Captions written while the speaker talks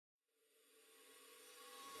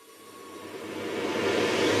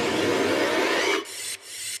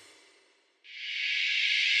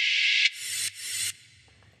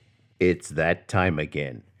It's that time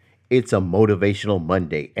again. It's a motivational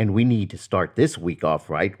Monday, and we need to start this week off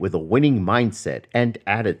right with a winning mindset and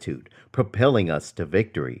attitude, propelling us to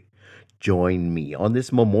victory. Join me on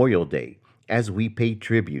this Memorial Day as we pay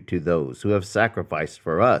tribute to those who have sacrificed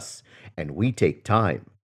for us, and we take time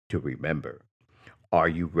to remember. Are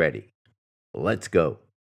you ready? Let's go.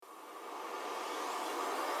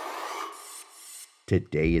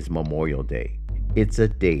 Today is Memorial Day. It's a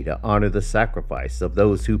day to honor the sacrifice of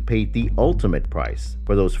those who paid the ultimate price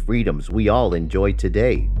for those freedoms we all enjoy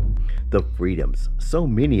today. The freedoms so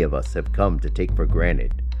many of us have come to take for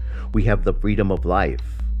granted. We have the freedom of life,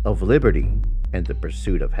 of liberty, and the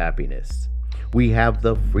pursuit of happiness. We have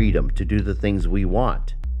the freedom to do the things we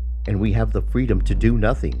want, and we have the freedom to do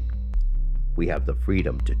nothing. We have the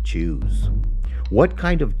freedom to choose. What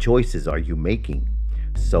kind of choices are you making?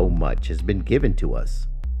 So much has been given to us.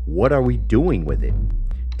 What are we doing with it?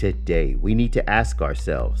 Today, we need to ask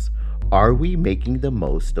ourselves, are we making the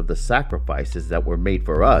most of the sacrifices that were made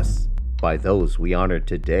for us by those we honor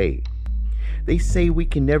today? They say we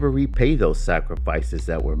can never repay those sacrifices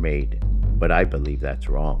that were made, but I believe that's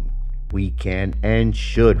wrong. We can and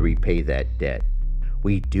should repay that debt.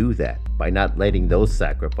 We do that by not letting those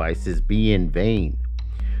sacrifices be in vain.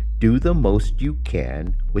 Do the most you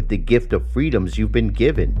can with the gift of freedoms you've been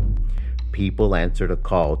given. People answered a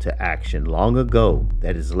call to action long ago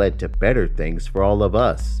that has led to better things for all of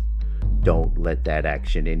us. Don't let that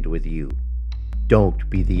action end with you. Don't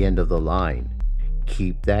be the end of the line.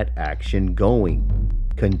 Keep that action going.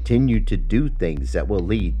 Continue to do things that will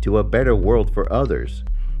lead to a better world for others.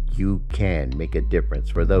 You can make a difference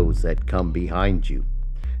for those that come behind you.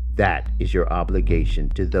 That is your obligation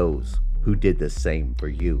to those who did the same for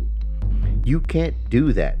you. You can't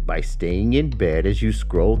do that by staying in bed as you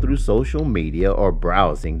scroll through social media or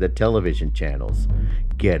browsing the television channels.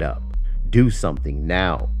 Get up. Do something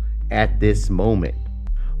now, at this moment.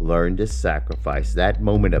 Learn to sacrifice that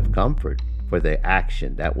moment of comfort for the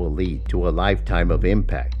action that will lead to a lifetime of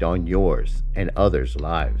impact on yours and others'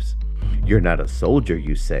 lives. You're not a soldier,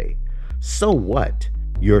 you say. So what?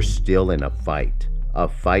 You're still in a fight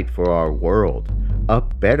for our world, a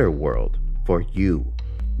better world for you,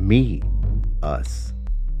 me, us.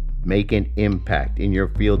 Make an impact in your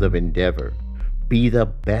field of endeavor. Be the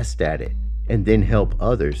best at it, and then help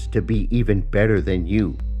others to be even better than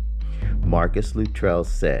you. Marcus Luttrell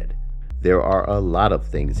said, there are a lot of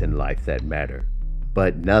things in life that matter,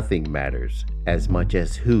 but nothing matters as much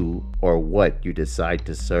as who or what you decide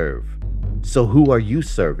to serve. So who are you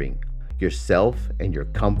serving? Yourself and your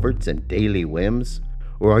comforts and daily whims?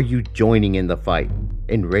 Or are you joining in the fight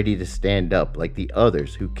and ready to stand up like the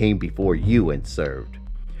others who came before you and served?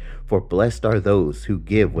 For blessed are those who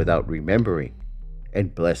give without remembering,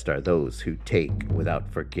 and blessed are those who take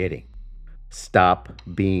without forgetting. Stop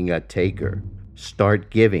being a taker.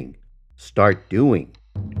 Start giving. Start doing.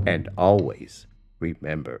 And always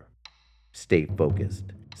remember. Stay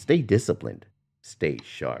focused. Stay disciplined. Stay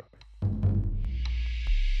sharp.